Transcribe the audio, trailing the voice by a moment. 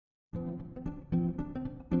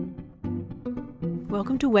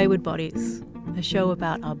Welcome to Wayward Bodies, a show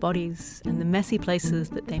about our bodies and the messy places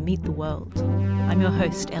that they meet the world. I'm your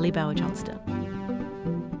host, Ellie Bauer-Johnston.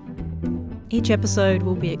 Each episode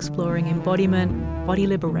will be exploring embodiment, body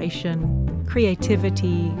liberation,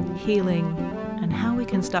 creativity, healing, and how we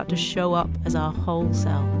can start to show up as our whole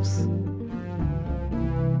selves.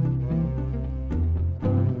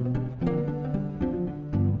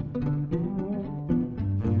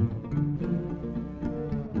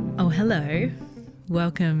 Oh, hello.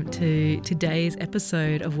 Welcome to today's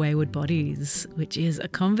episode of Wayward Bodies, which is a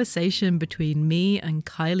conversation between me and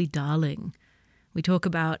Kylie Darling. We talk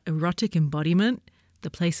about erotic embodiment, the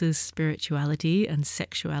places spirituality and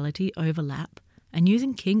sexuality overlap, and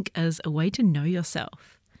using kink as a way to know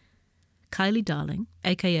yourself. Kylie Darling,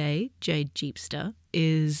 aka Jade Jeepster,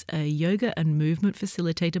 is a yoga and movement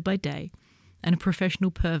facilitator by day and a professional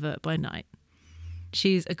pervert by night.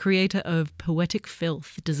 She's a creator of poetic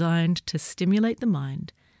filth designed to stimulate the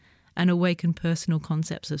mind and awaken personal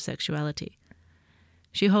concepts of sexuality.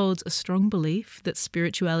 She holds a strong belief that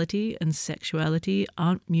spirituality and sexuality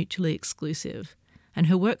aren't mutually exclusive, and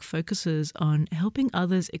her work focuses on helping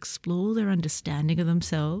others explore their understanding of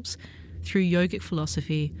themselves through yogic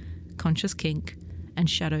philosophy, conscious kink, and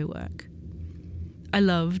shadow work. I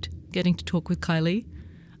loved getting to talk with Kylie.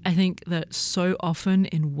 I think that so often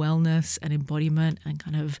in wellness and embodiment and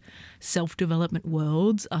kind of self-development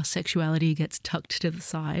worlds, our sexuality gets tucked to the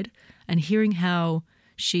side, and hearing how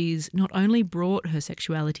she's not only brought her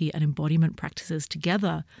sexuality and embodiment practices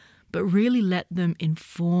together, but really let them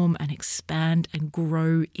inform and expand and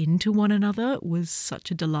grow into one another was such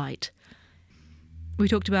a delight. We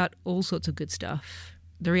talked about all sorts of good stuff.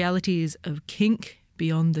 The realities of kink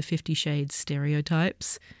beyond the 50 Shades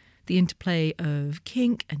stereotypes, the interplay of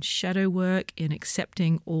kink and shadow work in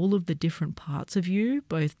accepting all of the different parts of you,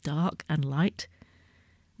 both dark and light.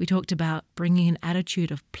 We talked about bringing an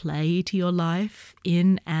attitude of play to your life,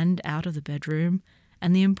 in and out of the bedroom,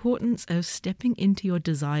 and the importance of stepping into your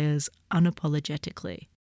desires unapologetically.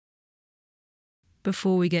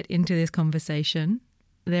 Before we get into this conversation,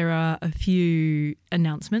 there are a few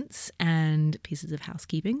announcements and pieces of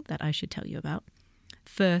housekeeping that I should tell you about.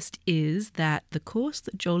 First is that the course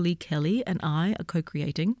that Jolie Kelly and I are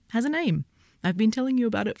co-creating has a name. I've been telling you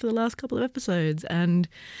about it for the last couple of episodes, and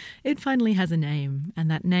it finally has a name, and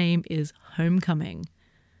that name is Homecoming.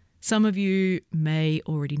 Some of you may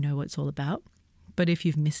already know what it's all about, but if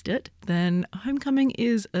you've missed it, then Homecoming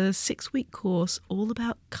is a 6-week course all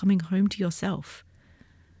about coming home to yourself.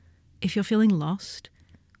 If you're feeling lost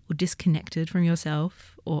or disconnected from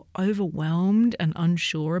yourself or overwhelmed and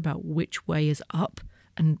unsure about which way is up,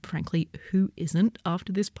 and frankly, who isn't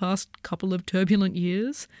after this past couple of turbulent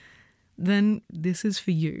years, then this is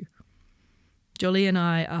for you. Jolie and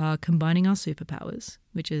I are combining our superpowers,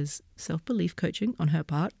 which is self-belief coaching on her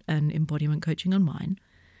part and embodiment coaching on mine,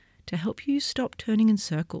 to help you stop turning in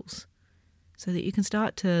circles so that you can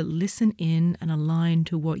start to listen in and align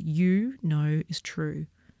to what you know is true,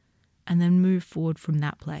 and then move forward from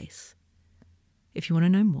that place. If you want to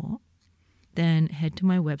know more, then head to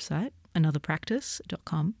my website,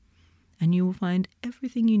 anotherpractice.com, and you will find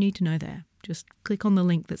everything you need to know there. Just click on the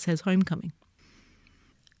link that says Homecoming.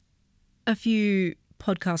 A few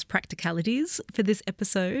podcast practicalities for this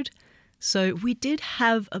episode. So we did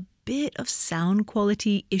have a bit of sound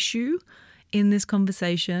quality issue in this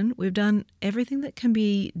conversation. We've done everything that can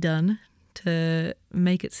be done to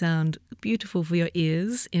make it sound beautiful for your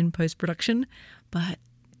ears in post-production, but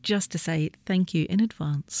just to say thank you in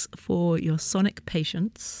advance for your sonic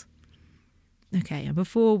patience. Okay, and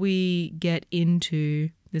before we get into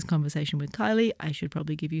this conversation with Kylie, I should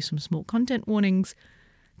probably give you some small content warnings.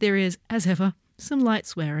 There is, as ever, some light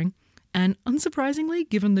swearing, and unsurprisingly,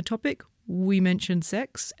 given the topic, we mention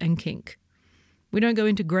sex and kink. We don't go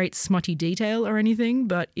into great smutty detail or anything,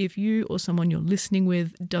 but if you or someone you're listening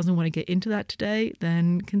with doesn't want to get into that today,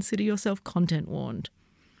 then consider yourself content warned.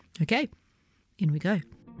 Okay, in we go.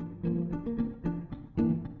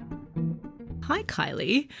 Hi,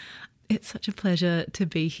 Kylie. It's such a pleasure to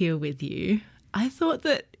be here with you. I thought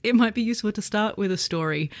that it might be useful to start with a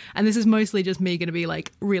story, and this is mostly just me going to be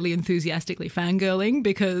like really enthusiastically fangirling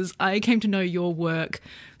because I came to know your work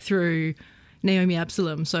through Naomi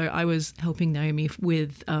Absalom. So I was helping Naomi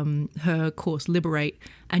with her course Liberate,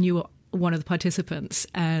 and you were one of the participants.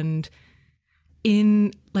 And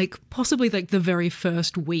in like possibly like the very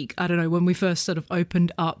first week, I don't know, when we first sort of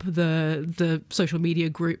opened up the social media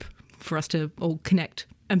group for us to all connect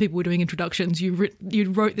and people were doing introductions, you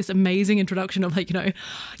wrote this amazing introduction of like,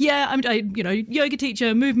 yeah, I'm a yoga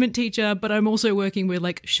teacher, movement teacher, but I'm also working with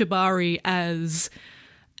like Shibari as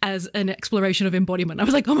as an exploration of embodiment. I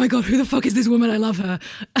was like, oh my God, who the fuck is this woman? I love her.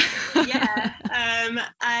 Yeah,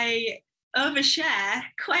 I overshare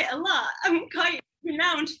quite a lot. I'm quite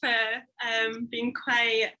renowned for being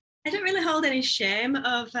quite, I don't really hold any shame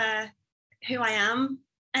of who I am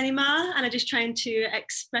anymore, and I'm just trying to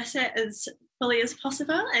express it as fully as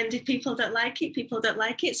possible. And if people don't like it, people don't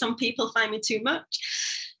like it. Some people find me too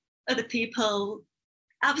much. Other people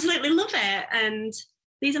absolutely love it. And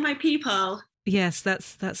these are my people. Yes,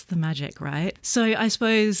 that's the magic, right? So I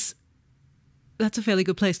suppose that's a fairly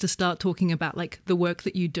good place to start talking about like the work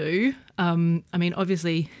that you do. I mean,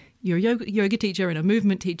 obviously you're a yoga teacher and a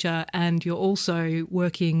movement teacher, and you're also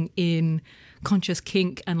working in conscious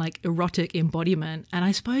kink and like erotic embodiment. And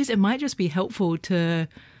I suppose it might just be helpful to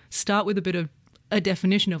start with a bit of a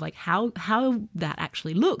definition of like how that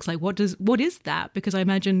actually looks. Like what is that? Because I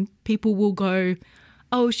imagine people will go,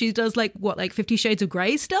 oh, she does like 50 Shades of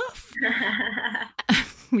Grey stuff,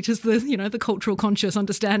 which is the cultural conscious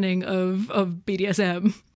understanding of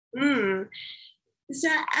BDSM. So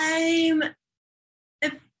I'm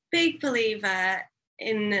a big believer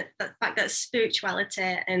in the fact that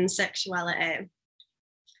spirituality and sexuality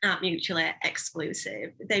aren't mutually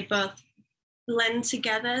exclusive. They both blend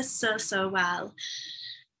together so well.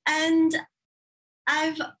 And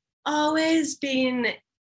I've always been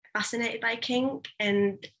fascinated by kink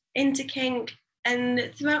and into kink.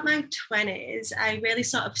 And throughout my 20s, I really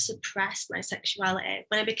sort of suppressed my sexuality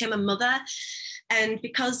when I became a mother. And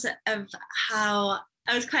because of how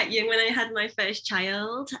I was quite young when I had my first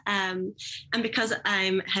child, and because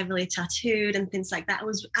I'm heavily tattooed and things like that,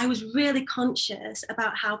 I was really conscious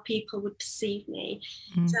about how people would perceive me.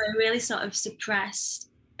 So I really sort of suppressed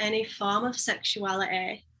any form of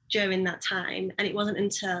sexuality during that time. And it wasn't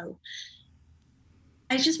until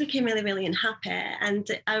I just became really, really unhappy, and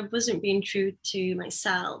I wasn't being true to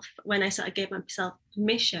myself when I sort of gave myself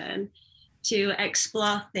permission to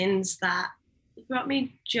explore things that brought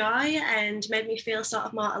me joy and made me feel sort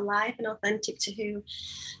of more alive and authentic to who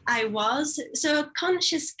I was. So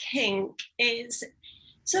conscious kink is,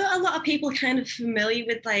 so a lot of people kind of familiar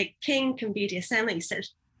with like kink and BDSM, like you said,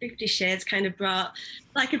 50 Shades kind of brought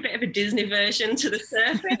like a bit of a Disney version to the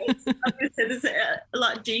surface. Obviously, there's a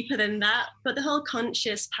lot deeper than that. But the whole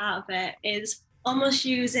conscious part of it is almost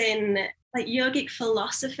using like yogic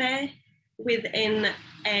philosophy within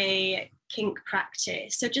a kink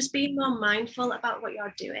practice. So just being more mindful about what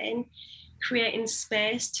you're doing, creating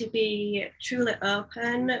space to be truly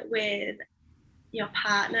open with your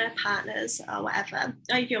partners, or whatever.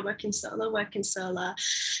 Or if you're working solo,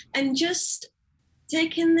 and just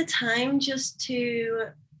taking the time just to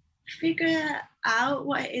figure out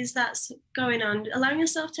what it is that's going on, allowing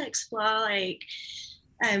yourself to explore like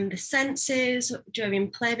the senses during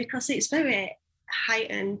play, because it's very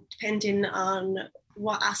heightened depending on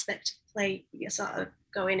what aspect of play you're sort of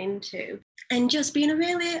going into, and just being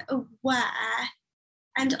really aware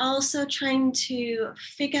and also trying to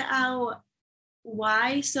figure out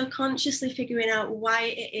why, so consciously figuring out why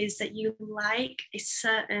it is that you like a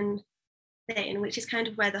certain thing, which is kind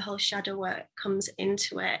of where the whole shadow work comes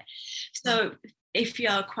into it. So if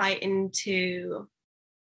you're quite into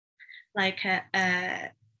like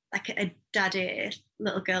a daddy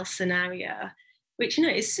little girl scenario, which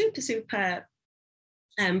is super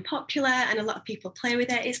popular and a lot of people play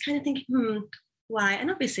with it, it's kind of thinking, why?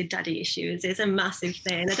 And obviously daddy issues is a massive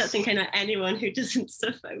thing. I don't think I know anyone who doesn't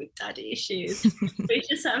suffer with daddy issues. But it's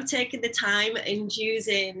just sort of taking the time and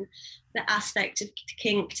using the aspect of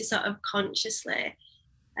kink to sort of consciously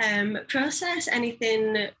process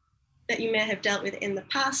anything that you may have dealt with in the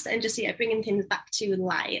past, and just bringing things back to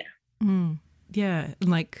light. Yeah,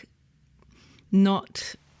 like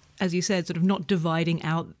not, as you said, sort of not dividing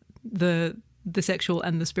out the sexual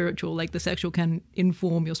and the spiritual. Like the sexual can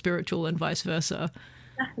inform your spiritual and vice versa.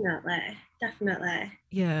 Definitely.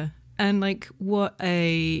 Yeah. And like what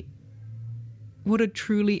a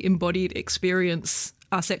truly embodied experience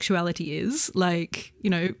our sexuality is. Like,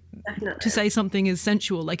 Definitely. To say something is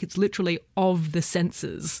sensual, like it's literally of the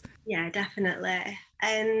senses. Yeah, definitely.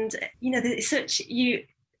 And there's such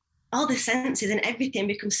all the senses and everything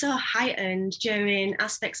becomes so heightened during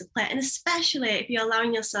aspects of play, and especially if you're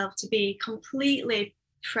allowing yourself to be completely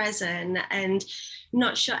present and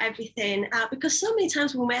not shut everything out, because so many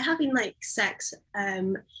times when we're having like sex,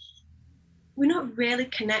 we're not really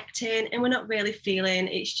connecting and we're not really feeling.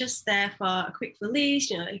 It's just there for a quick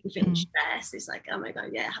release. If you're feeling stressed, it's like, oh my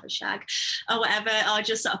God, yeah, have a shag or whatever, or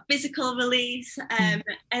just sort of physical release.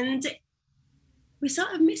 And we're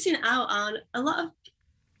sort of missing out on a lot of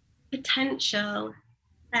potential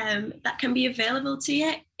that can be available to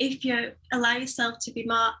you if you allow yourself to be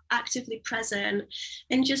more actively present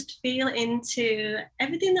and just feel into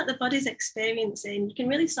everything that the body's experiencing. You can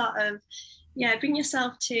really sort of, bring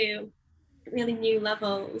yourself to really new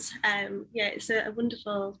levels. It's a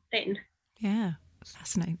wonderful thing. Yeah,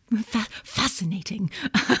 fascinating. Fascinating.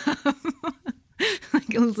 Like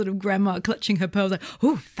a little sort of grandma clutching her pearls, like,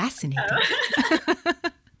 oh, fascinating.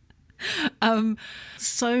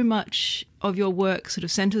 So much of your work sort of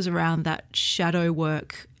centers around that shadow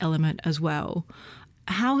work element as well.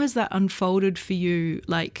 How has that unfolded for you,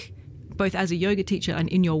 like both as a yoga teacher and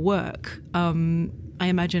in your work? I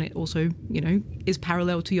imagine it also, is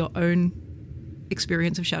parallel to your own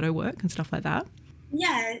experience of shadow work and stuff like that.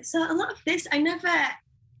 Yeah, so a lot of this I never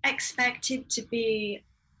expected to be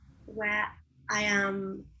where I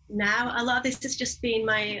am now. A lot of this has just been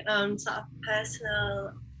my own sort of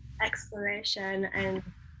personal exploration, and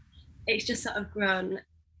it's just sort of grown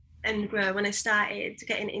and grown when I started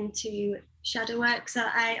getting into shadow work. So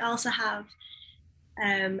I also have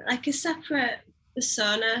like a separate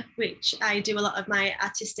persona, which I do a lot of my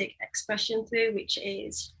artistic expression through, which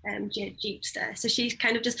is Jeepster. So she's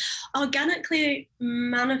kind of just organically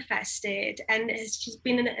manifested, and she's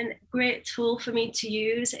been a great tool for me to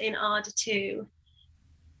use in order to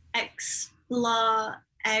explore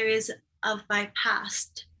areas of my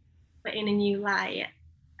past, but in a new light.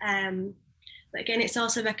 But again, it's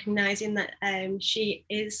also recognizing that she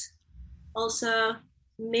is also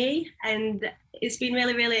me, and it's been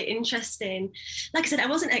really, really interesting. Like I said, I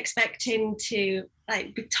wasn't expecting to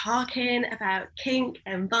be talking about kink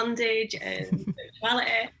and bondage and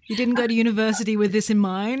sexuality. You didn't go to university with this in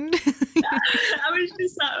mind? I was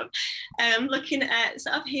just sort of looking at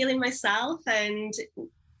sort of healing myself and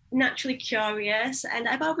naturally curious. And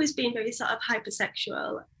I've always been very sort of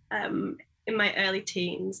hypersexual in my early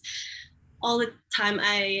teens. All the time,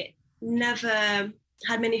 I never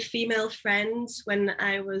had many female friends when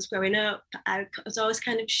I was growing up. I was always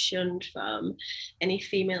kind of shunned from any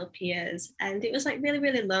female peers, and it was like really,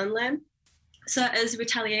 really lonely. So as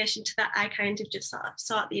retaliation to that, I kind of just sort of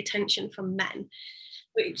sought the attention from men,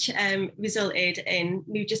 which resulted in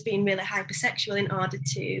me just being really hypersexual in order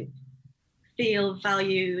to feel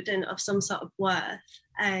valued and of some sort of worth.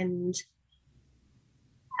 And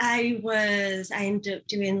I ended up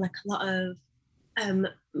doing like a lot of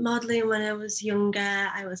modeling when I was younger.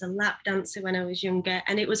 I was a lap dancer when I was younger,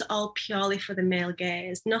 and it was all purely for the male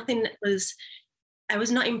gaze. I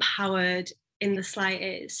was not empowered in the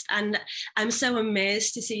slightest. And I'm so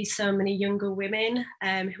amazed to see so many younger women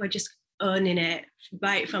who are just owning it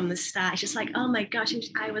right from the start. It's just like, oh my gosh,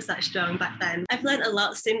 I was that strong back then. I've learned a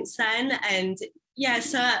lot since then. And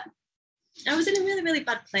so I was in a really, really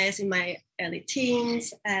bad place in my early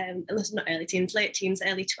teens, not early teens, late teens,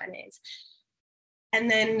 early 20s. And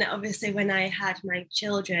then obviously when I had my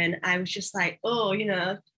children, I was just like,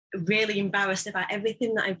 really embarrassed about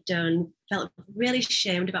everything that I've done, felt really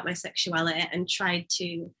shamed about my sexuality, and tried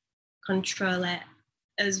to control it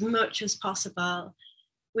as much as possible,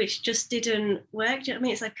 which just didn't work. Do you know what I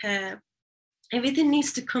mean? It's like everything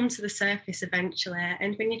needs to come to the surface eventually.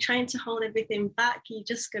 And when you're trying to hold everything back, it's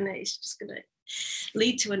just gonna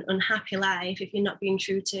lead to an unhappy life if you're not being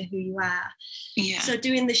true to who you are. Yeah. So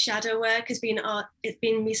doing the shadow work it's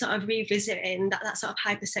been me sort of revisiting that sort of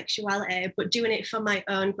hypersexuality, but doing it for my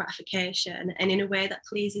own gratification and in a way that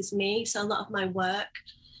pleases me. So a lot of my work,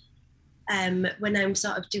 when I'm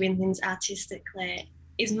sort of doing things artistically,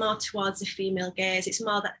 is more towards the female gaze. It's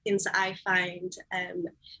more that things that I find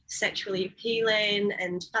sexually appealing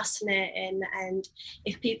and fascinating, and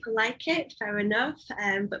if people like it, fair enough,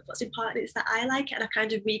 but what's important is that I like it, and I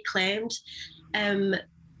kind of reclaimed that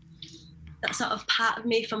sort of part of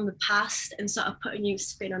me from the past and sort of put a new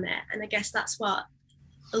spin on it. And I guess that's what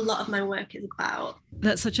a lot of my work is about.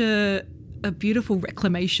 That's such a beautiful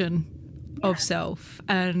reclamation of self,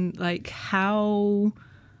 and like how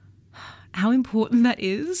important that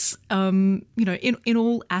is, in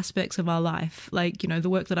all aspects of our life. Like, the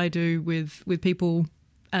work that I do with people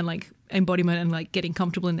and like embodiment and like getting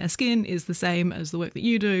comfortable in their skin is the same as the work that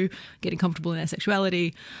you do, getting comfortable in their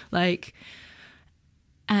sexuality, like,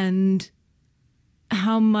 and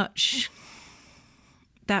how much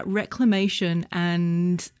that reclamation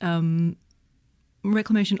and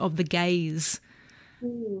reclamation of the gaze,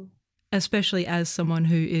 especially as someone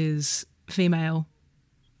who is female,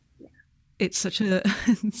 it's such a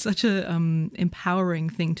empowering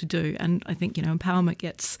thing to do. And I think, empowerment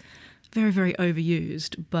gets very, very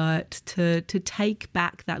overused, but to take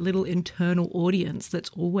back that little internal audience that's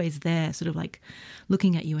always there, sort of like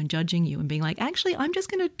looking at you and judging you and being like, actually, I'm just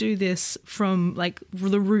going to do this from like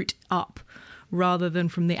the root up rather than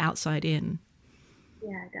from the outside in.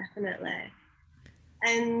 Yeah, definitely.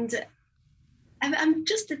 And I'm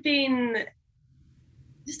just been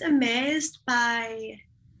just amazed by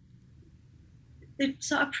the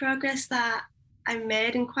sort of progress that I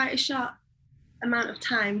made in quite a short amount of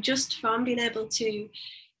time, just from being able to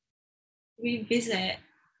revisit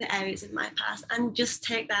the areas of my past and just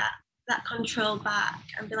take that control back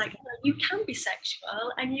and be like, no, you can be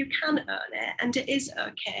sexual and you can own it and it is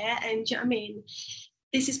okay. And do you know what I mean?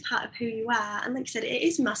 This is part of who you are. And like I said, it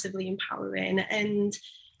is massively empowering. And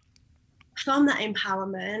from that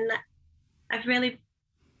empowerment, I've really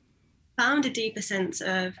found a deeper sense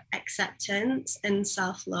of acceptance and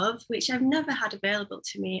self-love, which I've never had available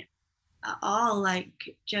to me at all, like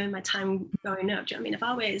during my time growing up. Do you know what I mean? I've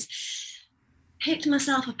always picked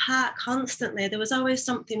myself apart constantly. There was always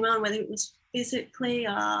something wrong, whether it was physically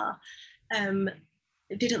or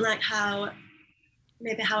didn't like how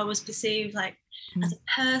I was perceived, like as a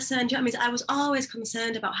person. Do you know what I mean? I was always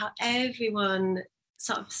concerned about how everyone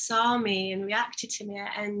sort of saw me and reacted to me.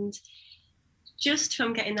 And just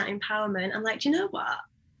from getting that empowerment, I'm like, do you know what?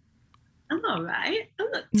 I'm all right. I'm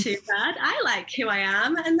not too bad. I like who I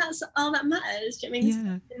am, and that's all that matters. Do you know what I mean?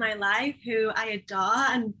 Yeah. In my life, who I adore,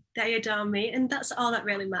 and they adore me, and that's all that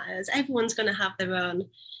really matters. Everyone's going to have their own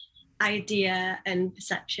idea and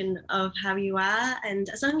perception of how you are, and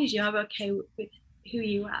as long as you're okay with who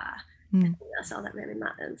you are, I think that's all that really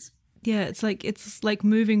matters. Yeah, it's like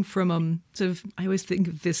moving from sort of, I always think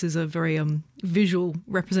of this as a very visual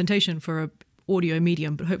representation for a audio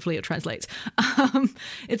medium, but hopefully it translates.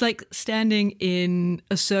 It's like standing in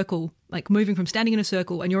a circle, like moving from standing in a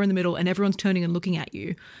circle and you're in the middle and everyone's turning and looking at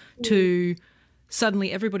you to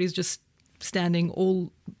suddenly everybody's just standing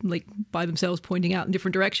all like by themselves pointing out in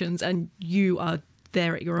different directions and you are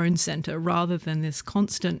there at your own center rather than this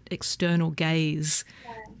constant external gaze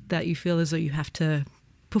that you feel as though you have to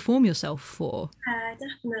perform yourself for.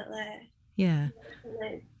 Definitely. Yeah.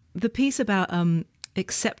 Definitely. The piece about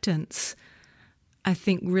acceptance, I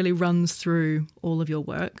think, really runs through all of your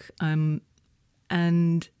work, and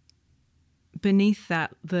beneath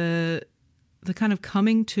that, the kind of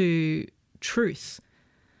coming to truth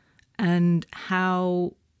and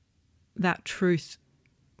how that truth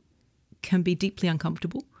can be deeply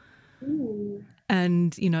uncomfortable.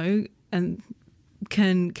 And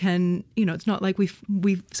can it's not like we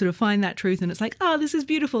sort of find that truth and it's like, oh, this is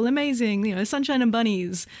beautiful, amazing, sunshine and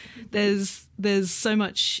bunnies. There's so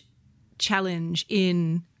much challenge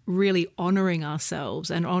in really honoring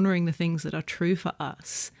ourselves and honoring the things that are true for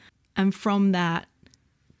us, and from that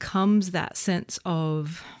comes that sense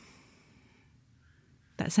of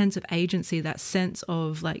agency, that sense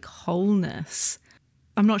of like wholeness.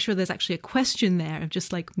 I'm not sure there's actually a question there, of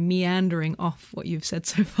just like meandering off what you've said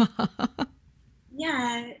so far.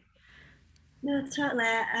 Yeah, no, totally.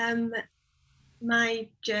 My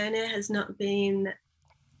journey has not been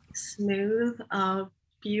smooth or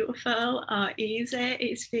beautiful or easy.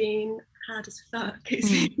 It's been hard as fuck.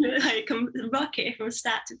 It's been like rocky from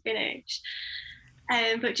start to finish.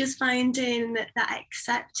 But just finding that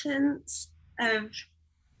acceptance of,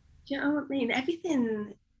 do you know what I mean?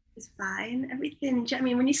 Everything is fine. Everything, do you know what I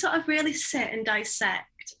mean? When you sort of really sit and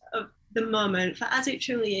dissect of the moment for as it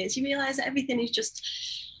truly is, you realise that everything is just,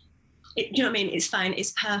 do you know what I mean? It's fine.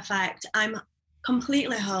 It's perfect. I'm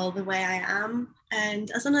completely whole the way I am.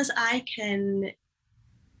 And as long as I can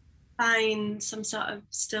find some sort of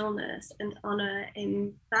stillness and honour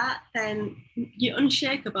in that, then you're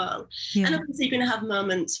unshakable. Yeah. And obviously you're going to have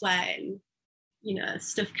moments when,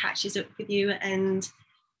 stuff catches up with you, and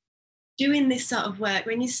doing this sort of work,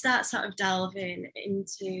 when you start sort of delving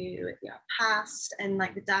into your past and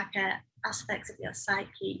like the darker aspects of your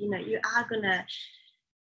psyche, you are going to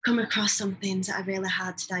come across some things that are really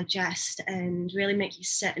hard to digest and really make you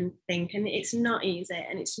sit and think, and it's not easy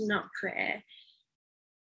and it's not pretty.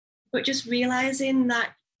 But just realizing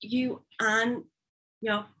that you aren't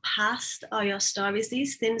your past or your stories,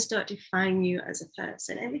 these things don't define you as a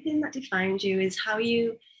person. Everything that defines you is how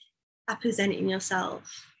you are presenting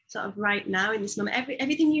yourself sort of right now in this moment.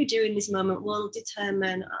 Everything you do in this moment will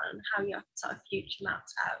determine on how your sort of future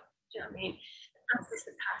maps out. Do you know what I mean? The past is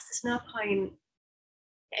the past. There's no point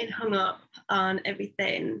getting hung up on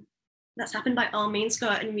everything that's happened. By all means, go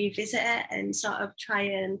out and revisit it and sort of try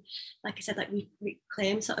and, like I said, like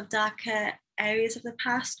reclaim sort of darker areas of the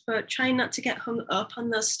past, but try not to get hung up on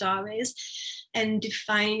those stories and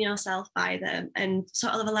define yourself by them, and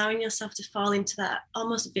sort of allowing yourself to fall into that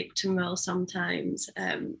almost victim role sometimes,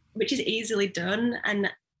 which is easily done. And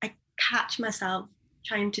I catch myself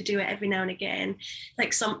trying to do it every now and again,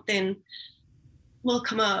 like something will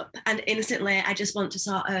come up, and instantly I just want to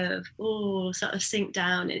sort of sink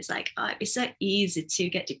down. It's like, oh, it'd be so easy to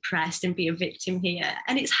get depressed and be a victim here.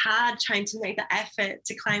 And it's hard trying to make the effort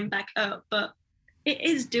to climb back up, but it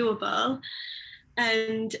is doable.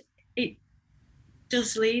 And it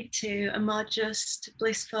does lead to a more just,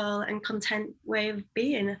 blissful and content way of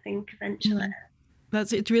being, I think, eventually.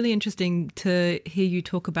 It's really interesting to hear you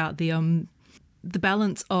talk about the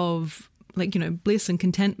balance of, like, you know, bliss and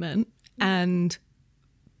contentment and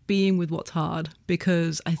being with what's hard,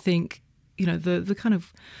 because I think, you know, the kind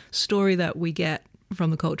of story that we get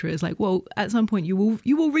from the culture is like, well, at some point you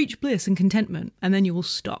will reach bliss and contentment and then you will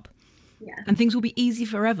stop. Yeah. And things will be easy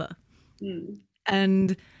forever. Mm.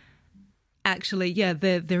 And actually, yeah,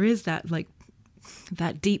 there is that, like,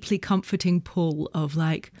 that deeply comforting pull of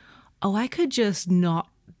like, oh, I could just not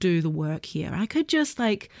do the work here. I could just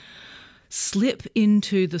like slip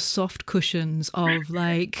into the soft cushions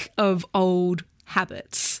of old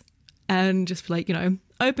habits and just, like, you know,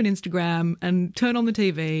 open Instagram and turn on the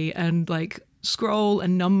TV and like scroll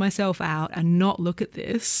and numb myself out and not look at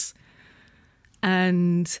this.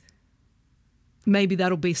 And maybe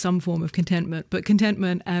that'll be some form of contentment, but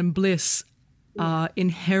contentment and bliss are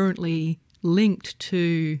inherently linked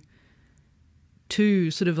to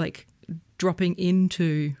sort of like dropping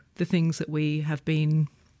into the things that we have been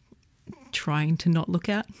trying to not look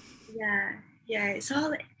at. Yeah, it's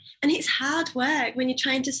all, and it's hard work when you're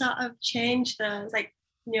trying to sort of change those like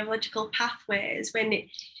neurological pathways, when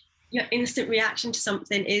your instant reaction to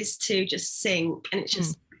something is to just sink, and it's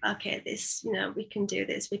just okay, this, you know, we can do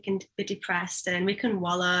this, we can be depressed and we can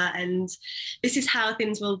wallow and this is how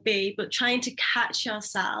things will be. But trying to catch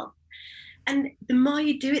yourself, and the more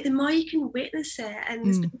you do it, the more you can witness it. And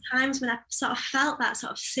there's been times when I've sort of felt that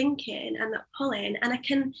sort of sinking and that pulling, and I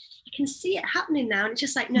can see it happening now. And it's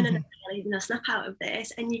just like, no, Kylie, no, snap out of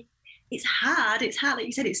this. And it's hard. Like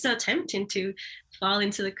you said, it's so tempting to fall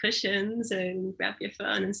into the cushions and grab your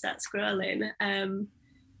phone and start scrolling. And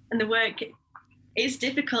the work is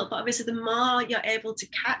difficult, but obviously the more you're able to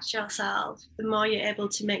catch yourself, the more you're able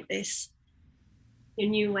to make this your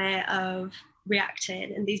new way of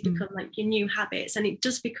reacting, and these become like your new habits, and it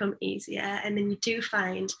does become easier, and then you do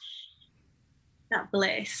find that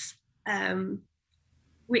bliss,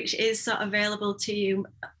 which is sort of available to you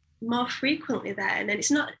more frequently then. And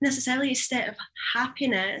it's not necessarily a state of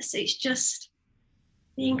happiness, it's just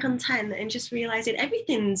being content and just realizing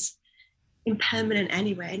everything's impermanent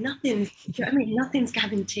anyway. Nothing's, you know what I mean, nothing's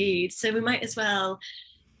guaranteed, so we might as well,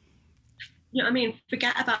 you know what I mean,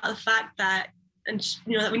 forget about the fact that, and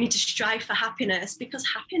you know, that we need to strive for happiness, because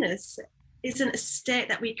happiness isn't a state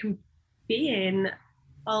that we can be in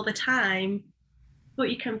all the time, but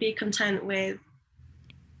you can be content with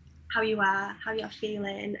how you are, how you're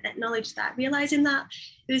feeling, acknowledge that, realizing that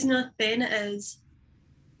there's no thing as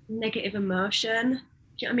negative emotion.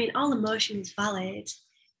 Do you know what I mean? All emotion is valid.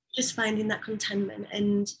 Just finding that contentment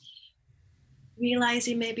and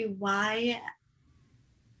realizing maybe why,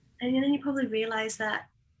 and then you probably realize that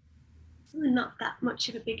it's really not that much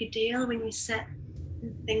of a bigger deal when you sit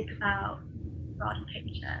and think about the broader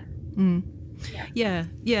picture. Yeah.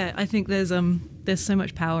 I think there's so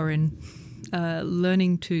much power in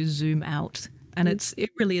learning to zoom out, and it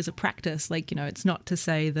really is a practice. Like, you know, it's not to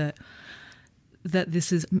say that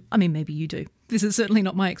this is, I mean, maybe you do. This is certainly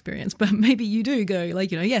not my experience, but maybe you do go like,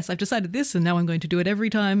 you know, yes, I've decided this and now I'm going to do it every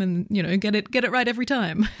time and, you know, get it right every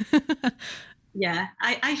time. Yeah,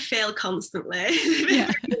 I fail constantly. Yeah.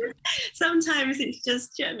 Sometimes it's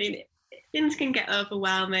just, you know what I mean, things can get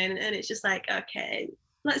overwhelming, and it's just like, okay,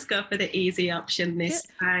 let's go for the easy option this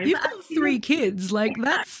time. You've got 3 kids, like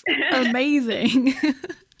that's amazing.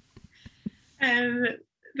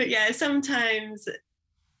 But yeah, sometimes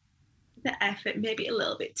the effort may be a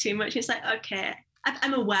little bit too much. It's like, okay,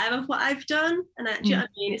 I'm aware of what I've done, and do you know what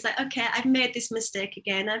I mean? It's like, okay, I've made this mistake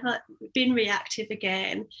again. I've been reactive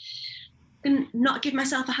again. And not give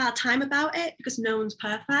myself a hard time about it, because no one's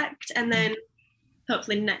perfect. And then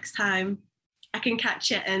hopefully next time I can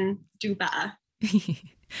catch it and do better.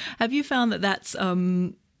 Have you found that that's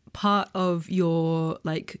part of your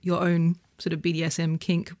own sort of BDSM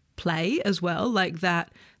kink play as well? Like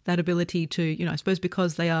that ability to, you know, I suppose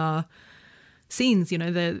because they are scenes, you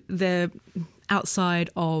know, they're outside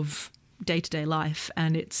of day-to-day life,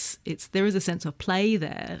 and it's there is a sense of play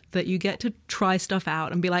there that you get to try stuff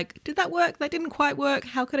out and be like, did that work? That didn't quite work.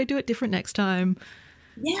 How could I do it different next time?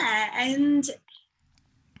 Yeah, and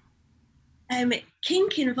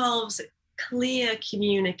kink involves clear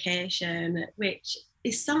communication, which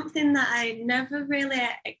is something that I never really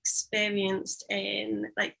experienced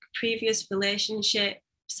in like previous relationships.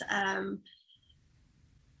 And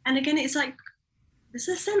again, it's like there's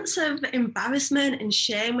a sense of embarrassment and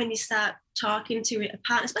shame when you start talking to a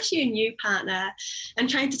partner, especially a new partner, and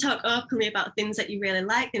trying to talk openly about things that you really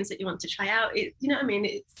like, things that you want to try out. You know what I mean?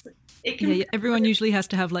 It can. Yeah, everyone usually has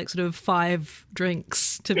to have like sort of 5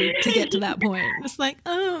 drinks to get to that point. It's like,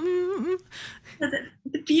 The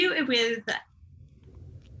beauty with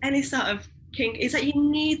any sort of kink is that you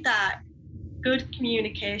need that good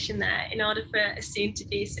communication there in order for a scene to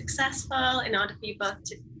be successful, in order for you both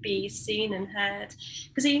to be seen and heard.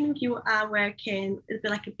 Because even if you are working, it'd be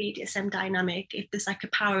like a BDSM dynamic, if there's like a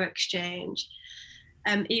power exchange,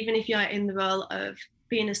 even if you're in the role of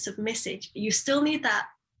being a submissive, you still need that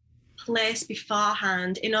place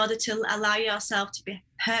beforehand in order to allow yourself to be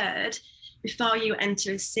heard before you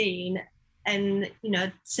enter a scene, and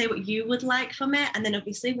say what you would like from it. And then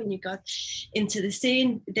obviously when you go into the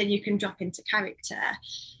scene, then you can drop into character.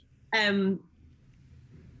 But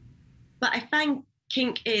I find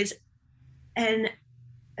kink is an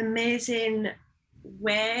amazing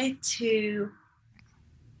way to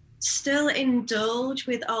still indulge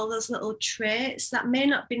with all those little traits that may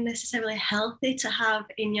not be necessarily healthy to have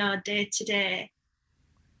in your day-to-day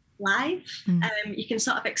life. You can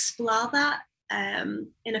sort of explore that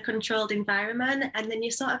in a controlled environment, and then you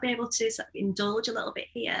sort of be able to sort of indulge a little bit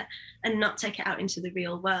here and not take it out into the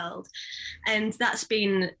real world. And that's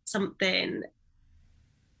been something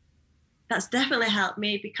that's definitely helped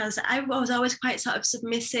me, because I was always quite sort of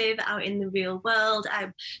submissive out in the real world.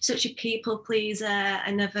 I'm such a people pleaser. I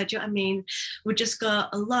never, do you know what I mean, would just go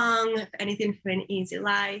along for anything for an easy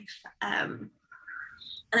life. And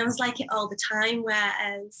I was like it all the time,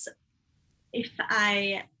 whereas if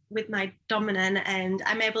I, with my dominant, and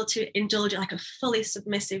I'm able to indulge like a fully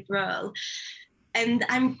submissive role, and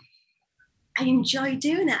I enjoy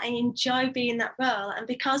doing it. I enjoy being that role. And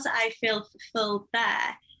because I feel fulfilled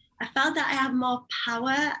there, I found that I have more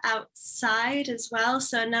power outside as well.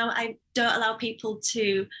 So now I don't allow people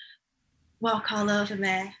to walk all over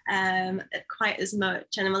me quite as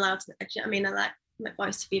much. And I'm allowed to, I mean, I like my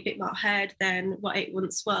voice to be a bit more heard than what it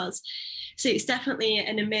once was. So it's definitely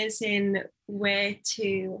an amazing way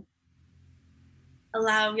to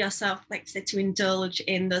allow yourself, like I said, to indulge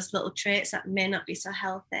in those little traits that may not be so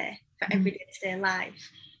healthy for everyday to day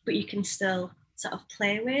life, but you can still sort of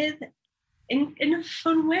play with in a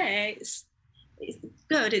fun way. It's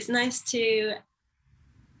good. It's nice to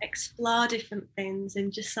explore different things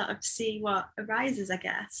and just sort of see what arises, I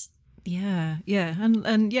guess. Yeah,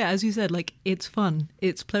 and yeah, as you said, like, it's fun,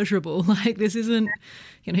 it's pleasurable. Like, this isn't,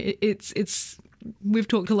 it's we've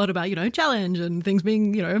talked a lot about, challenge and things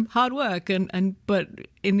being, hard work, and but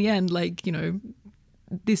in the end, like,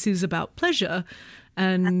 this is about pleasure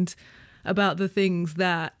and about the things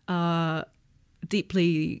that are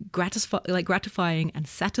deeply gratifying and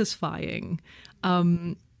satisfying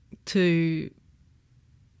to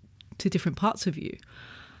different parts of you.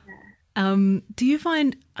 Do you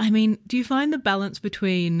find the balance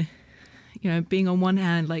between, being on one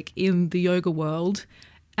hand like in the yoga world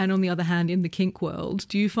and on the other hand in the kink world,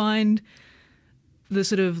 do you find the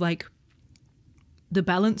sort of like the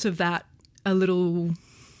balance of that a little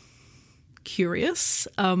curious?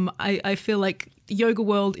 I feel like yoga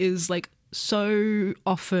world is like so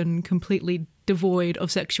often completely devoid of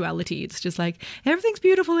sexuality. It's just like everything's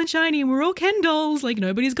beautiful and shiny and we're all Ken dolls, like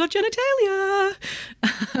nobody's got genitalia.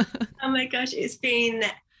 Oh my gosh,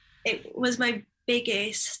 it was my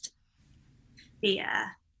biggest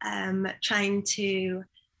fear, trying to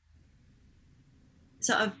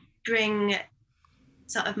sort of bring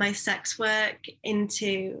sort of my sex work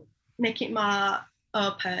into, make it more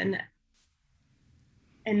open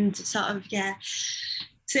and sort of, yeah.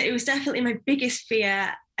 So it was definitely my biggest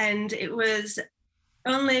fear, and it was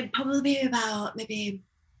only probably about maybe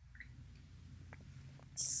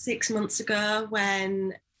 6 months ago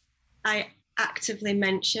when I actively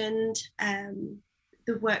mentioned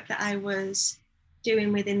the work that I was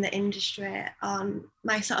doing within the industry on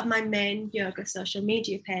my main yoga social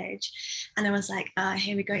media page. And I was like,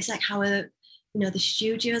 here we go. It's like, how are the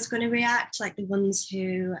studios going to react, like the ones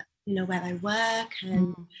who, where I work,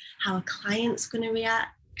 and how are clients going to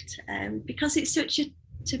react? Because it's such a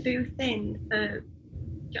taboo thing. Do you know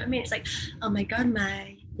what I mean? It's like, oh my God,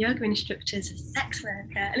 my yoga instructor is a sex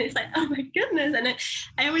worker. And it's like, oh my goodness. And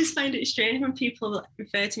I always find it strange when people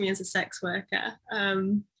refer to me as a sex worker. I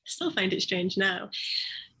still find it strange now.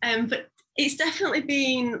 But it's definitely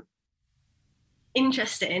been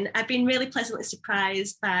interesting. I've been really pleasantly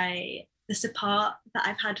surprised by the support that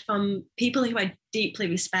I've had from people who I deeply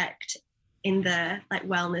respect in the like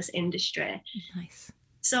wellness industry. Nice.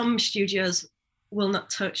 Some studios will not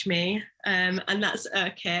touch me, and that's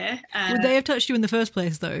okay. Would they have touched you in the first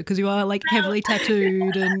place, though? Because you are like heavily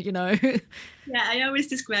tattooed and, you know. Yeah, I always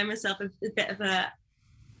describe myself as a bit of a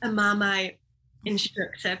Marmite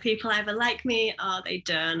instructor. People either like me or they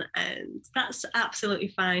don't, and that's absolutely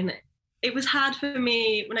fine. It was hard for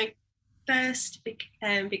me when I first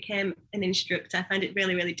became an instructor. I find it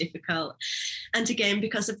really, really difficult. And again,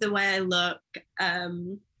 because of the way I look,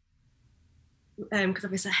 because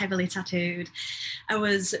obviously heavily tattooed, I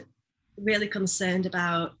was really concerned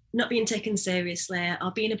about not being taken seriously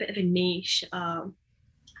or being a bit of a niche or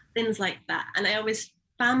things like that. And I always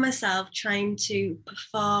found myself trying to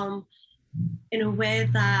perform in a way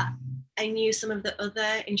that I knew some of the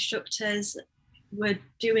other instructors were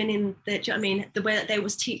doing in the, do you know what I mean? The way that they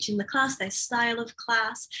was teaching the class, their style of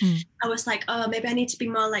class. I was like, oh, maybe I need to be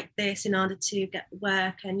more like this in order to get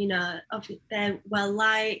work. And, you know, they're well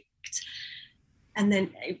liked. And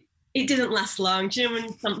then it didn't last long. Do you know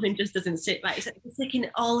when something just doesn't sit right? It's taking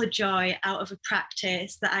all the joy out of a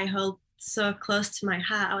practice that I hold so close to my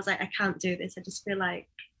heart. I was like, I can't do this. I just feel like,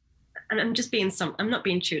 and I'm not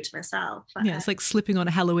being true to myself. Yeah, it's like slipping on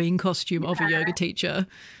a Halloween costume of a yoga teacher.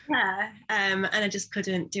 Yeah, and I just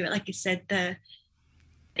couldn't do it. Like I said, the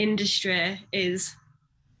industry it's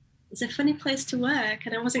a funny place to work,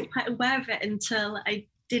 and I wasn't quite aware of it until I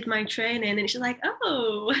did my training, and it's like,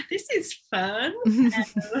 oh, this is fun.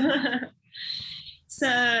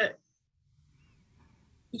 So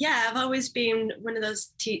yeah, I've always been one of those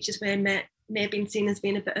teachers where may have been seen as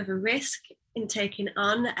being a bit of a risk in taking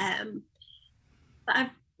on, but I've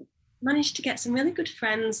managed to get some really good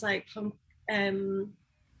friends, like from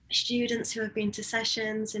students who have been to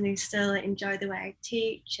sessions and who still enjoy the way I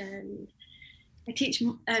teach, and I teach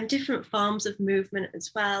different forms of movement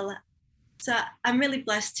as well. So I'm really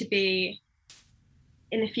blessed to be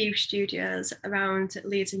in a few studios around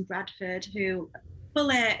Leeds and Bradford who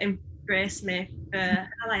fully embrace me for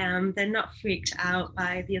how I am. They're not freaked out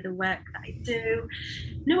by the other work that I do.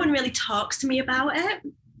 No one really talks to me about it,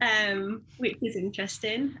 which is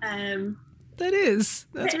interesting. That's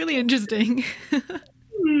really interesting.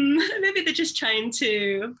 Maybe they're just trying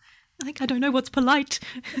to, like, I don't know what's polite.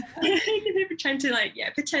 maybe trying to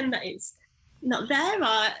pretend that it's not there,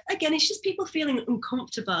 or again, it's just people feeling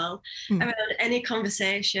uncomfortable around any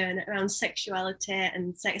conversation around sexuality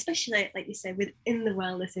and sex, especially like you say within the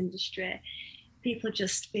wellness industry. People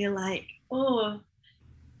just feel like, oh,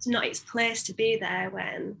 it's not its place to be there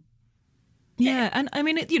when. Yeah, and I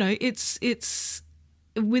mean, it's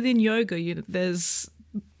within yoga. There's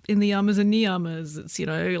in the yamas and niyamas. It's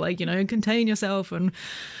contain yourself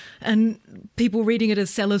and people reading it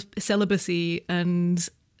as celibacy, and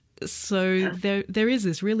so there is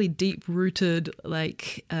this really deep rooted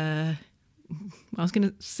I was going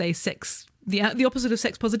to say sex, the opposite of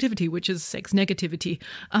sex positivity, which is sex negativity,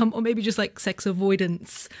 or maybe just like sex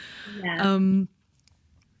avoidance. Yeah.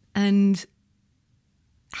 And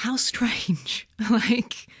how strange,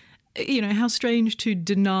 how strange to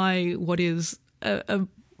deny what is a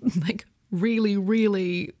really,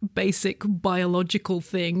 really basic biological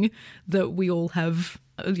thing that we all have,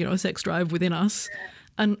 a sex drive within us.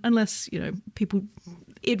 And unless, people,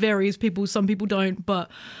 it varies, some people don't,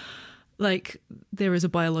 but there is a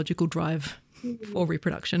biological drive for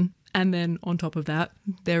reproduction. And then on top of that,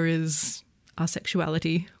 there is our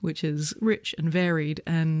sexuality, which is rich and varied.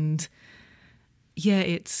 And yeah,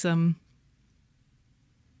 it's, I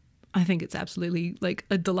think it's absolutely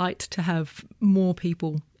a delight to have more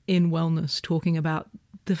people in wellness talking about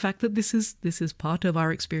the fact that this is part of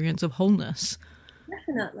our experience of wholeness.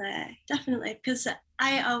 Definitely, because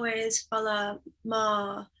I always follow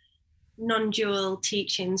more non-dual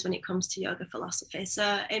teachings when it comes to yoga philosophy.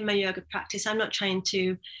 So in my yoga practice, I'm not trying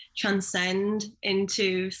to transcend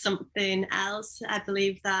into something else. I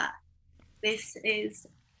believe that this is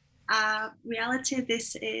our reality.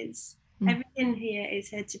 This is everything here is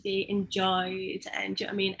here to be enjoyed and,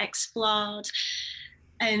 explored,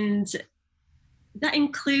 and that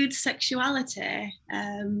includes sexuality.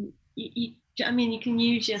 You can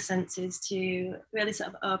use your senses to really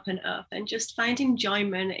sort of open up and just find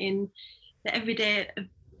enjoyment in the everyday of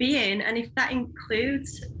being. And if that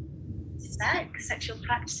includes sex, sexual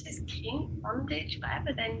practices, kink, bondage,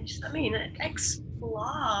 whatever, then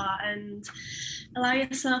explore and allow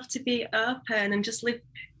yourself to be open and just live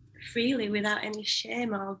freely without any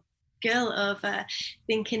shame or guilt over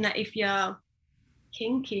thinking that if you're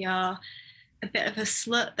kinky or a bit of a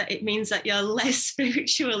slut that it means that you're less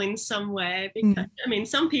spiritual in some way, because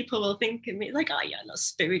some people will think of me like, oh, you're not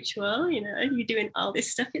spiritual, you're doing all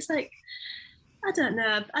this stuff. It's like, I don't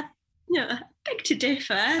know, I beg to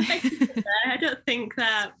differ. I don't think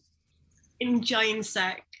that enjoying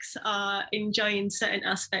sex or enjoying certain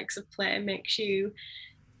aspects of play makes you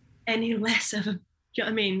any less of a, do you know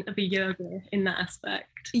what I mean, of a yoga in that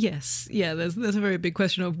aspect. Yes, yeah. There's a very big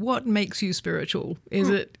question of what makes you spiritual. Is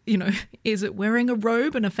it, is it wearing a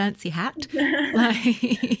robe and a fancy hat?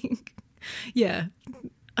 Like, yeah.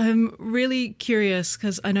 I'm really curious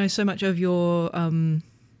because I know so much of your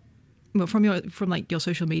from your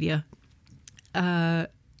social media. A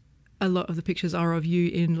lot of the pictures are of you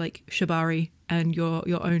in like shibari and your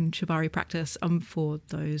own shibari practice. For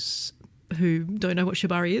those who don't know what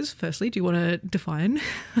shibari is, firstly, do you want to define?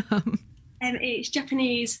 It's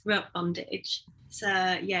Japanese rope bondage. So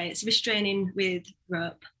yeah, it's restraining with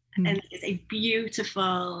rope, and it's a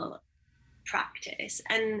beautiful practice.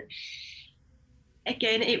 And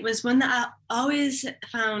again, it was one that I always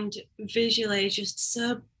found visually just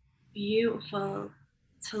so beautiful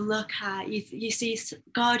to look at. You see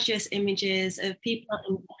gorgeous images of people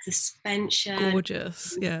in suspension.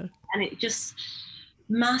 Gorgeous, yeah. And it just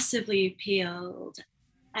massively appealed.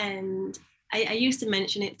 And I used to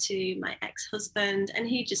mention it to my ex-husband, and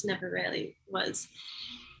he just never really was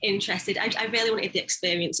interested. I really wanted the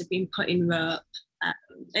experience of being put in rope,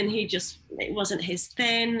 and it wasn't his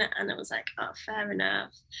thing. And I was like, oh, fair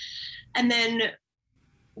enough. And then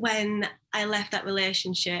when I left that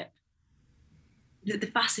relationship,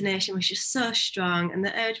 the fascination was just so strong and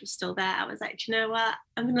the urge was still there. I was like, do you know what?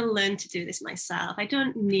 I'm going to learn to do this myself. I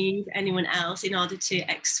don't need anyone else in order to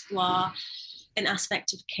explore an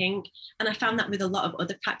aspect of kink. And I found that with a lot of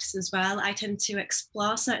other practices as well. I tend to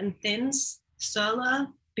explore certain things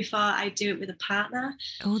solo before I do it with a partner.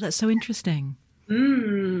 Oh, that's so interesting.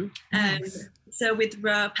 Nice. So with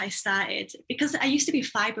rope, I started, because I used to be a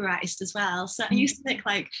fibre artist as well. So I used to make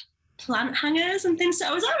like plant hangers and things. So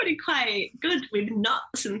I was already quite good with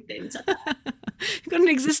knots and things. You've got an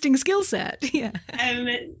existing skill set. Yeah.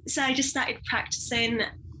 So I just started practicing,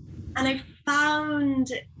 and I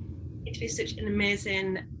found it to be such an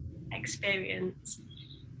amazing experience.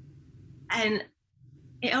 And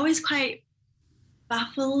it always quite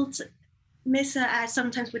baffled me. So I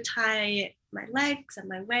sometimes would tie my legs and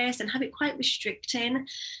my waist and have it quite restricting.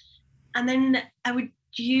 And then I would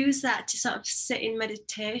use that to sort of sit in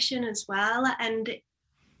meditation as well. And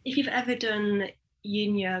if you've ever done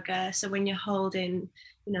yin yoga, so when you're holding,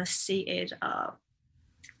 seated or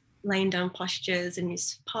laying down postures and you're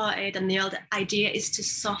supported, and the idea is to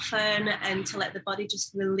soften and to let the body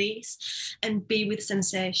just release and be with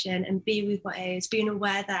sensation and be with what is, being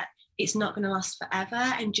aware that it's not going to last forever,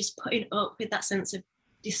 and just putting up with that sense of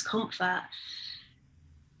discomfort.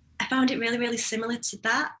 I found it really, really similar to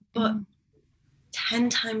that, but 10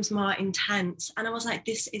 times more intense. And I was like,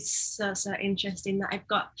 this is so, so interesting that I've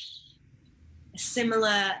got a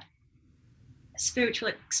similar spiritual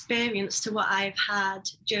experience to what I've had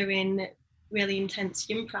during really intense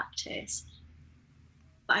yin practice,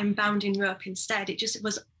 but I'm bound in rope instead. It just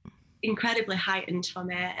was incredibly heightened for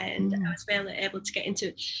me, and I was really able to get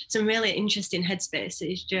into some really interesting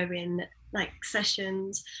headspaces during like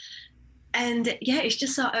sessions. And yeah, it's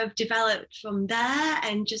just sort of developed from there,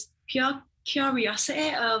 and just pure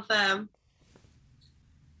curiosity of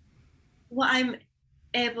what I'm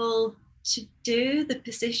able to do, the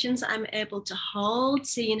positions I'm able to hold,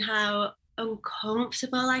 seeing how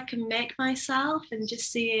uncomfortable I can make myself, and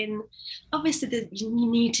just seeing, obviously you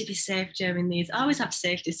need to be safe during these. I always have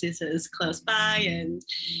safety scissors close by, and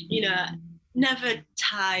never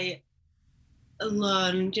tie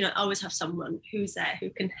alone. Always have someone who's there who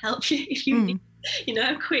can help you if you need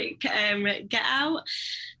a quick get out.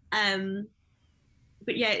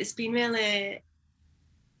 But yeah, it's been really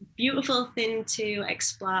beautiful thing to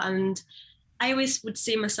explore, and I always would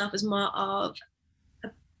see myself as more of a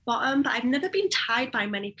bottom, but I've never been tied by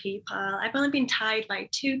many people. I've only been tied by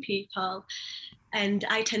 2 people, and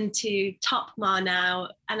I tend to top more now,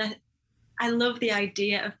 and I love the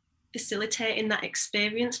idea of facilitating that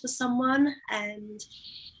experience for someone, and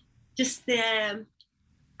just the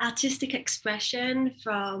artistic expression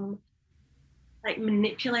from like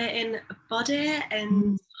manipulating a body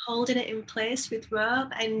and holding it in place with rope,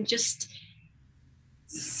 and just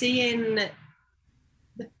seeing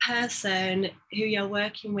the person who you're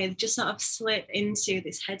working with just sort of slip into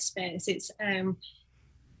this headspace. It's an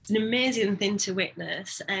amazing thing to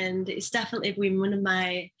witness, and it's definitely been one of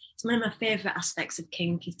my favorite aspects of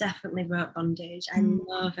kink. Is definitely rope bondage. I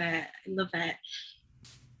love it.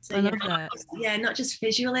 So, I love that. Yeah, not just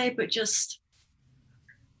visually, but just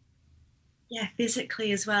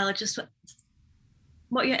physically as well. Just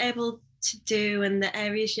what you're able to do and the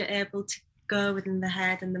areas you're able to go within the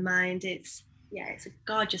head and the mind. It's a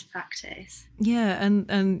gorgeous practice. Yeah,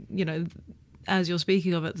 and as you're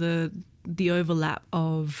speaking of it, the overlap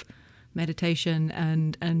of meditation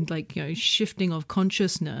and like, you know, shifting of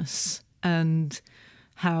consciousness, and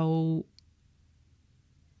how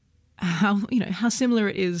you know, how similar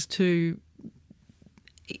it is to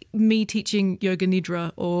me teaching yoga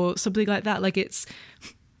nidra or something like that. Like, it's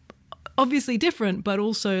obviously different, but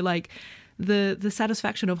also like the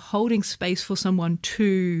satisfaction of holding space for someone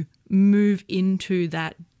to move into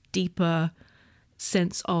that deeper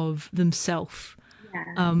sense of themselves.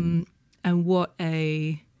 And what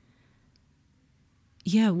a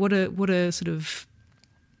sort of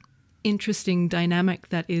interesting dynamic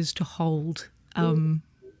that is to hold.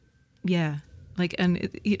 Like, and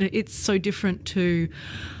you know, it's so different to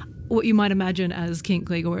what you might imagine as kink,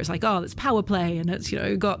 like, where it's like, oh, it's power play, and it's, you know,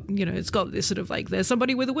 it's got this sort of like, there's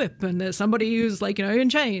somebody with a whip and there's somebody who's like, you know, in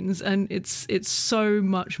chains, and it's so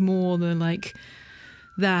much more than like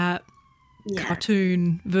that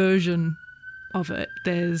cartoon version of it.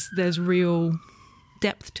 There's real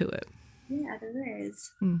depth to it. Yeah, there is.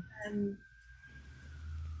 And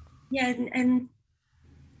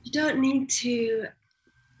you don't need to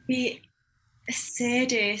be a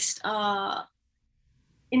sadist or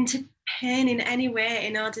into pain in any way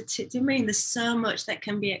in order to do. I mean, there's so much that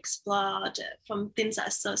can be explored from things that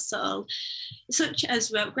are so subtle, such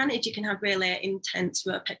as rope. Granted, you can have really intense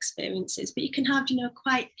rope experiences, but you can have, you know,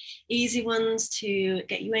 quite easy ones to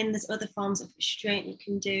get you in. There's other forms of restraint you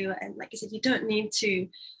can do, and like I said, you don't need to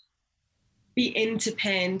be into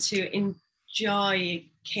pain to enjoy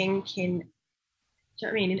kink in, do you know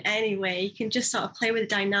what I mean, in any way. You can just sort of play with the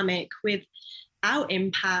dynamic without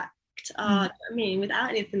impact, or I mean, without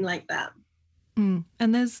anything like that. And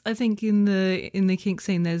there's, I think, in the kink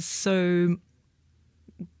scene, there's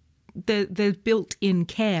built-in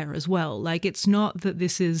care as well. Like, it's not that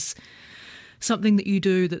this is something that you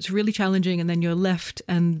do that's really challenging and then you're left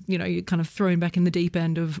and, you know, you're kind of thrown back in the deep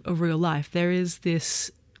end of real life. There is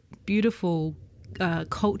this beautiful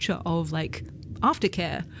culture of like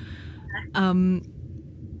aftercare. And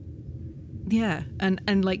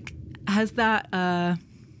like, has that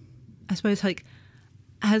I suppose, like,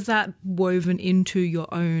 has that woven into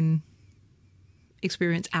your own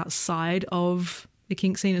experience outside of the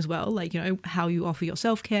kink scene as well? Like, you know, how you offer your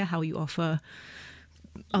self-care, how you offer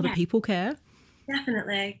other people care?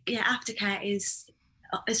 Definitely. Yeah, aftercare is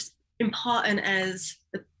as important as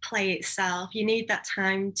the play itself. You need that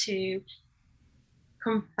time to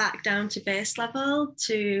come back down to base level,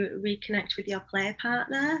 to reconnect with your play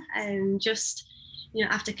partner, and just, you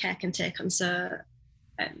know, aftercare can take on so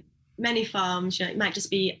many forms. You know, it might just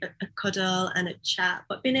be a cuddle and a chat,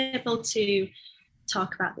 but being able to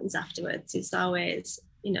talk about things afterwards is always,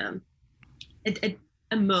 you know,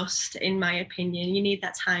 a must, in my opinion. You need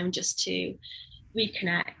that time just to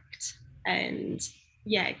reconnect and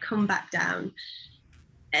come back down,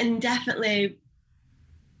 and definitely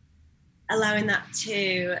allowing that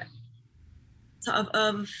to sort of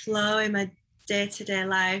overflow in my day-to-day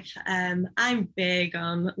life. I'm big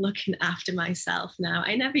on looking after myself now.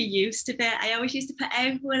 I never used to be. I always used to put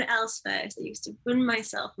everyone else first. I used to run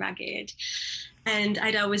myself ragged, and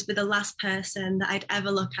I'd always be the last person that I'd ever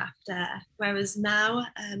look after. Whereas now,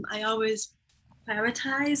 I always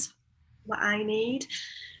prioritize what I need.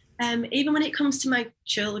 Even when it comes to my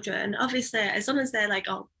children, obviously, as long as they're like,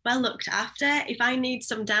 oh, well looked after, if I need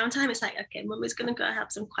some downtime, it's like, okay, Mama's going to go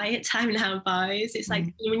have some quiet time now, boys. It's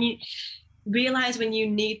like, when you realize when you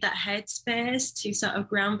need that headspace to sort of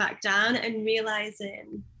ground back down, and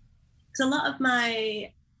realizing, because a lot of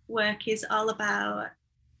my work is all about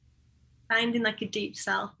finding like a deep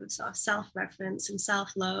self of sort of self-reference and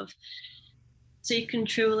self-love, so you can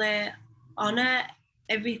truly honor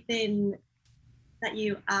everything that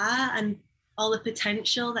you are and all the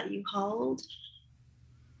potential that you hold.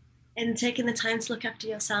 And taking the time to look after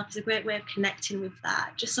yourself is a great way of connecting with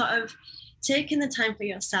that. Just sort of taking the time for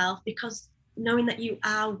yourself, because knowing that you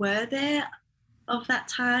are worthy of that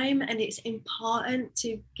time, and it's important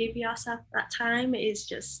to give yourself that time, is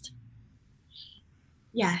just,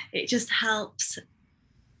 it just helps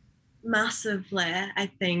massively.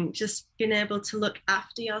 I think just being able to look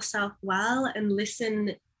after yourself well and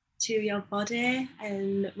listen to your body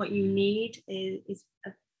and what you need is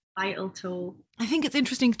a vital tool. I think it's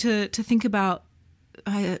interesting to think about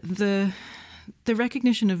the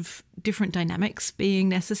recognition of different dynamics being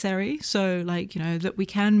necessary. So, like, you know, that we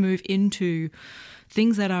can move into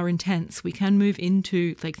things that are intense. We can move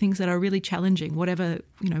into like things that are really challenging,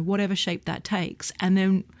 whatever shape that takes. And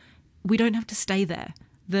then we don't have to stay there.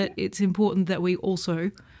 That it's important that we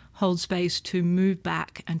also hold space to move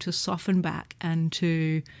back and to soften back and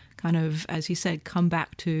to kind of, as you said, come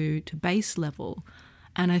back to base level.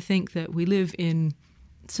 And I think that we live in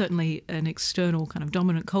certainly an external kind of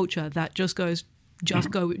dominant culture that just go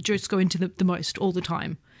into the most all the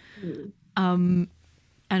time. And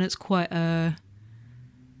it's quite a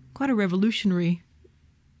revolutionary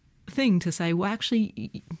thing to say, well,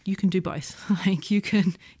 actually you can do both.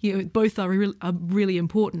 Like both are really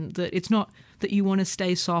important, that it's not that you want to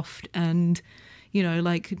stay soft and,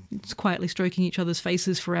 like quietly stroking each other's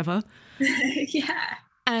faces forever. Yeah.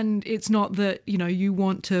 And it's not that, you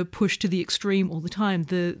want to push to the extreme all the time.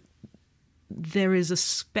 There is a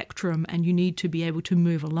spectrum and you need to be able to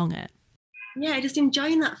move along it. Yeah, just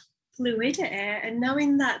enjoying that fluidity and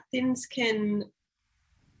knowing that things can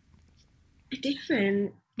be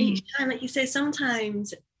different each time. Like you say,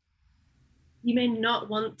 sometimes you may not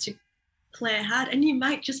want to play hard and you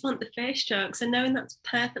might just want the face strokes, and knowing that's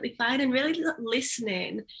perfectly fine and really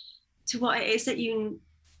listening to what it is that you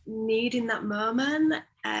need in that moment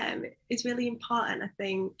is really important, I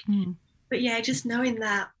think. But yeah, just knowing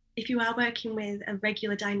that if you are working with a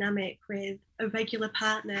regular dynamic with a regular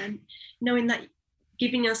partner, knowing that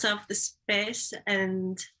giving yourself the space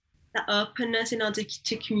and that openness in order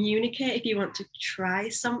to communicate if you want to try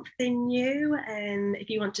something new and if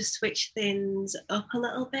you want to switch things up a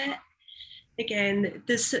little bit. Again,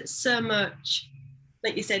 there's so much,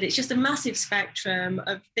 like you said, it's just a massive spectrum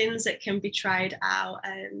of things that can be tried out,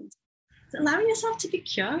 and allowing yourself to be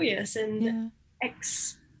curious and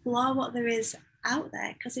explore what there is out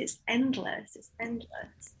there, because it's endless.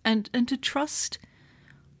 And to trust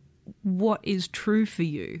what is true for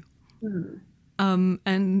you.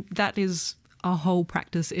 And that is a whole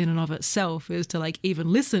practice in and of itself, is to like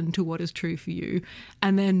even listen to what is true for you,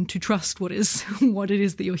 and then to trust what it is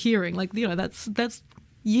that you're hearing. Like, that's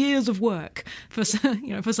years of work for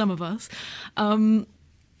some of us,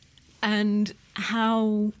 and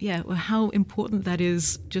how important that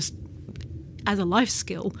is just as a life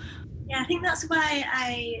skill. Yeah, I think that's why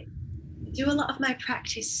I do a lot of my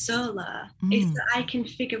practice solo, is that I can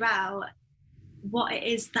figure out what it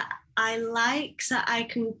is that I like, so I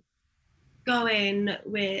can go in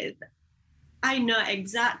with, I know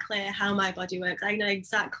exactly how my body works. I know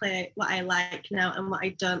exactly what I like now and what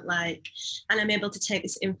I don't like. And I'm able to take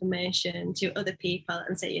this information to other people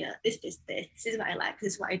and say, this is what I like,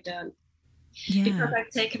 this is what I don't. Yeah. Because I've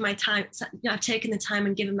taken my time, I've taken the time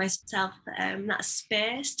and given myself that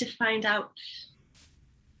space to find out,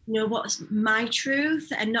 what's my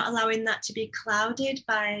truth, and not allowing that to be clouded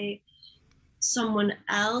by someone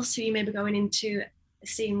else who you may be going into a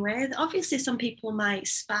scene with. Obviously, some people might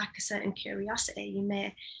spark a certain curiosity. You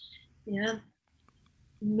may,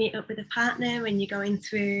 meet up with a partner when you're going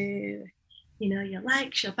through, your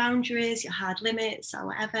likes, your boundaries, your hard limits, or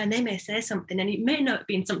whatever, and they may say something, and it may not have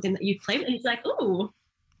been something that you claimed, and it's like, oh,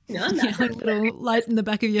 like a little light in the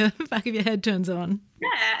back of your head turns on.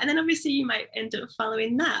 Yeah, and then obviously you might end up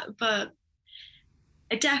following that. But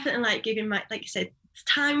I definitely like giving like you said,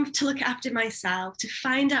 time to look after myself, to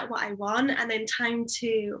find out what I want, and then time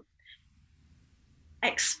to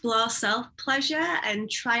explore self-pleasure and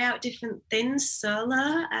try out different things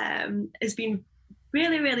solo has been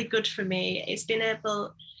really, really good for me. It's been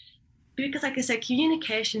able, because like I said,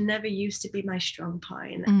 communication never used to be my strong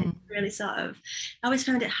point. It's really I always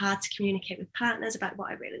found it hard to communicate with partners about what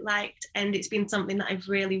I really liked, and it's been something that I've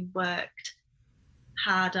really worked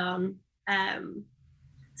hard on.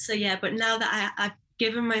 So yeah, but now that I've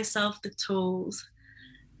given myself the tools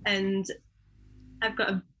and I've got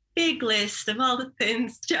a big list of all the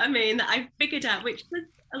things, do you know what I mean, that I've figured out, which was,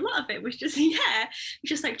 a lot of it was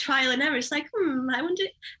just like trial and error. It's like, I wonder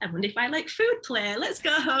if I like food play. Let's go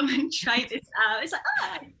home and try this out. It's like,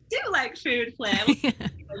 I do like food play. I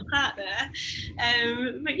want my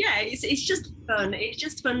partner. But yeah, it's just fun. It's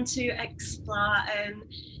just fun to explore and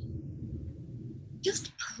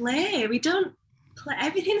just play. We don't play.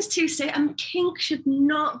 Everything's too serious. And kink should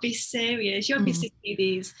not be serious. You obviously see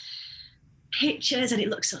these pictures and it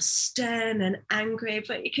looks so stern and angry,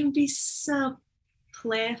 but it can be so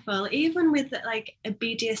playful. Even with like a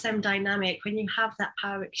BDSM dynamic, when you have that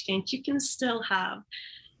power exchange, you can still have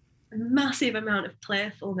a massive amount of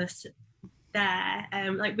playfulness there,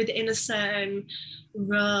 like within a certain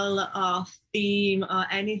role or theme or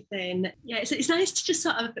anything. Yeah, it's nice to just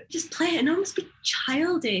sort of just play it and almost be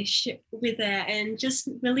childish with it and just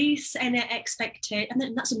release any expectation. And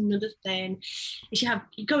then that's another thing, is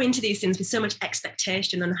you go into these things with so much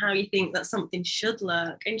expectation on how you think that something should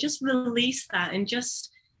look, and just release that and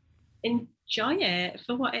just enjoy it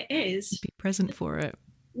for what it is. Be present for it.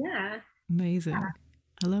 Yeah. Amazing. Yeah.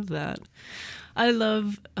 I love that. I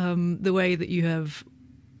love the way that you have,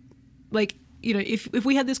 like, if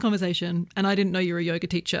we had this conversation and I didn't know you're a yoga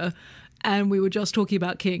teacher, and we were just talking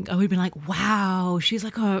about kink, I would be like, wow, she's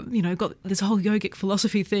like, got this whole yogic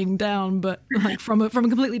philosophy thing down, but like from a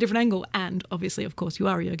completely different angle. And obviously, of course, you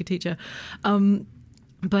are a yoga teacher.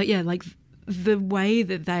 But yeah, like the way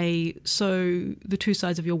that the two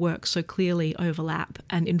sides of your work so clearly overlap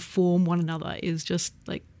and inform one another is just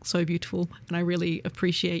like so beautiful. And I really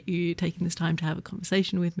appreciate you taking this time to have a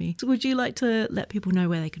conversation with me. So would you like to let people know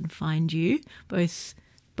where they can find you, both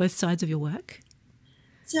sides of your work?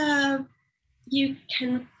 So you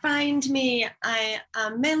can find me, I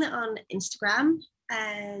am mainly on Instagram,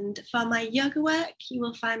 and for my yoga work, you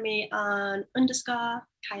will find me on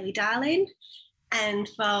 _Kylie Darling. And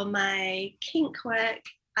for my kink work,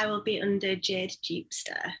 I will be under Jade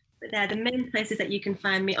Jeepster. But they're the main places that you can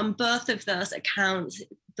find me. On both of those accounts,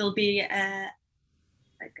 there'll be a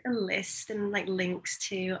list and like links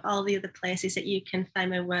to all the other places that you can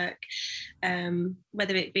find my work,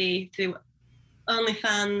 whether it be through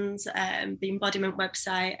OnlyFans, the Embodiment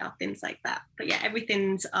website, or things like that. But yeah,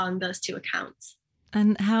 everything's on those two accounts.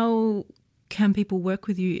 And how can people work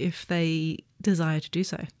with you if they desire to do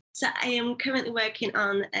so? So I am currently working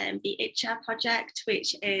on the ITCHA project,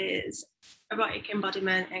 which is erotic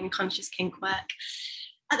embodiment and conscious kink work.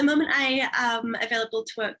 At the moment, I am available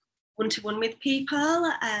to work one-to-one with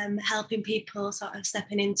people, helping people sort of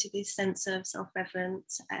stepping into this sense of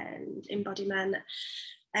self-reverence and embodiment,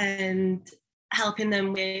 and helping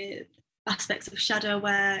them with aspects of shadow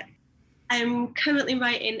work. I'm currently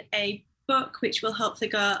writing a book which will hopefully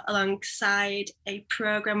go alongside a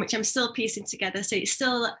program which I'm still piecing together, so it's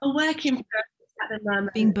still a work in progress at the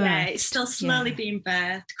moment. Being birthed. Yeah, it's still slowly being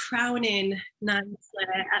birthed, crowning nicely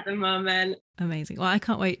at the moment. Amazing. Well, I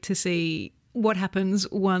can't wait to see what happens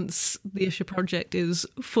once the ITCHA project is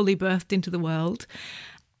fully birthed into the world.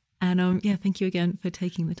 And thank you again for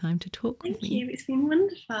taking the time to talk with me. Thank you. It's been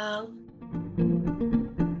wonderful.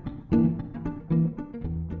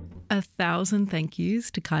 1,000 thank yous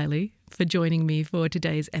to Kylie for joining me for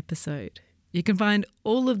today's episode. You can find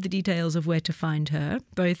all of the details of where to find her,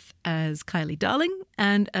 both as Kylie Darling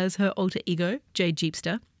and as her alter ego, Jade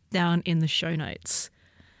Jeepster, down in the show notes.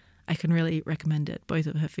 I can really recommend it. Both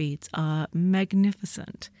of her feeds are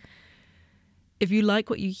magnificent. If you like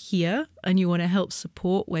what you hear and you want to help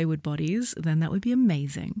support Wayward Bodies, then that would be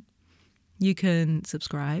amazing. You can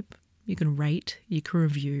subscribe, you can rate, you can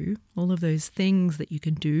review, all of those things that you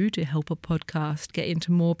can do to help a podcast get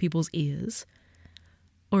into more people's ears.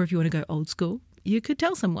 Or if you want to go old school, you could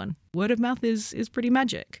tell someone. Word of mouth is pretty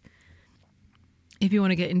magic. If you want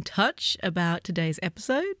to get in touch about today's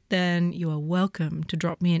episode, then you are welcome to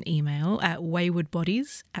drop me an email at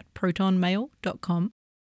waywardbodies@protonmail.com.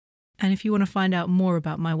 And if you want to find out more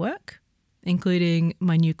about my work, including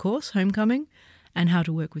my new course, Homecoming, and how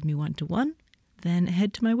to work with me one-to-one, then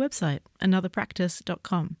head to my website,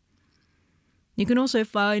 anotherpractice.com. You can also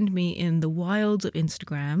find me in the wilds of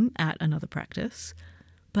Instagram at anotherpractice.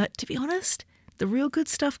 But to be honest, the real good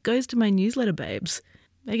stuff goes to my newsletter babes.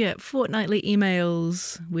 I get fortnightly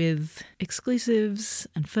emails with exclusives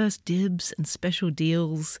and first dibs and special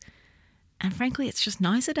deals. And frankly, it's just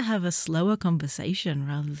nicer to have a slower conversation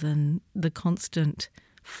rather than the constant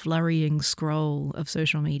flurrying scroll of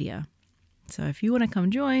social media. So if you want to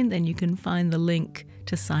come join, then you can find the link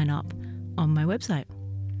to sign up on my website.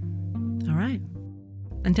 All right.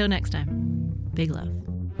 Until next time, big love.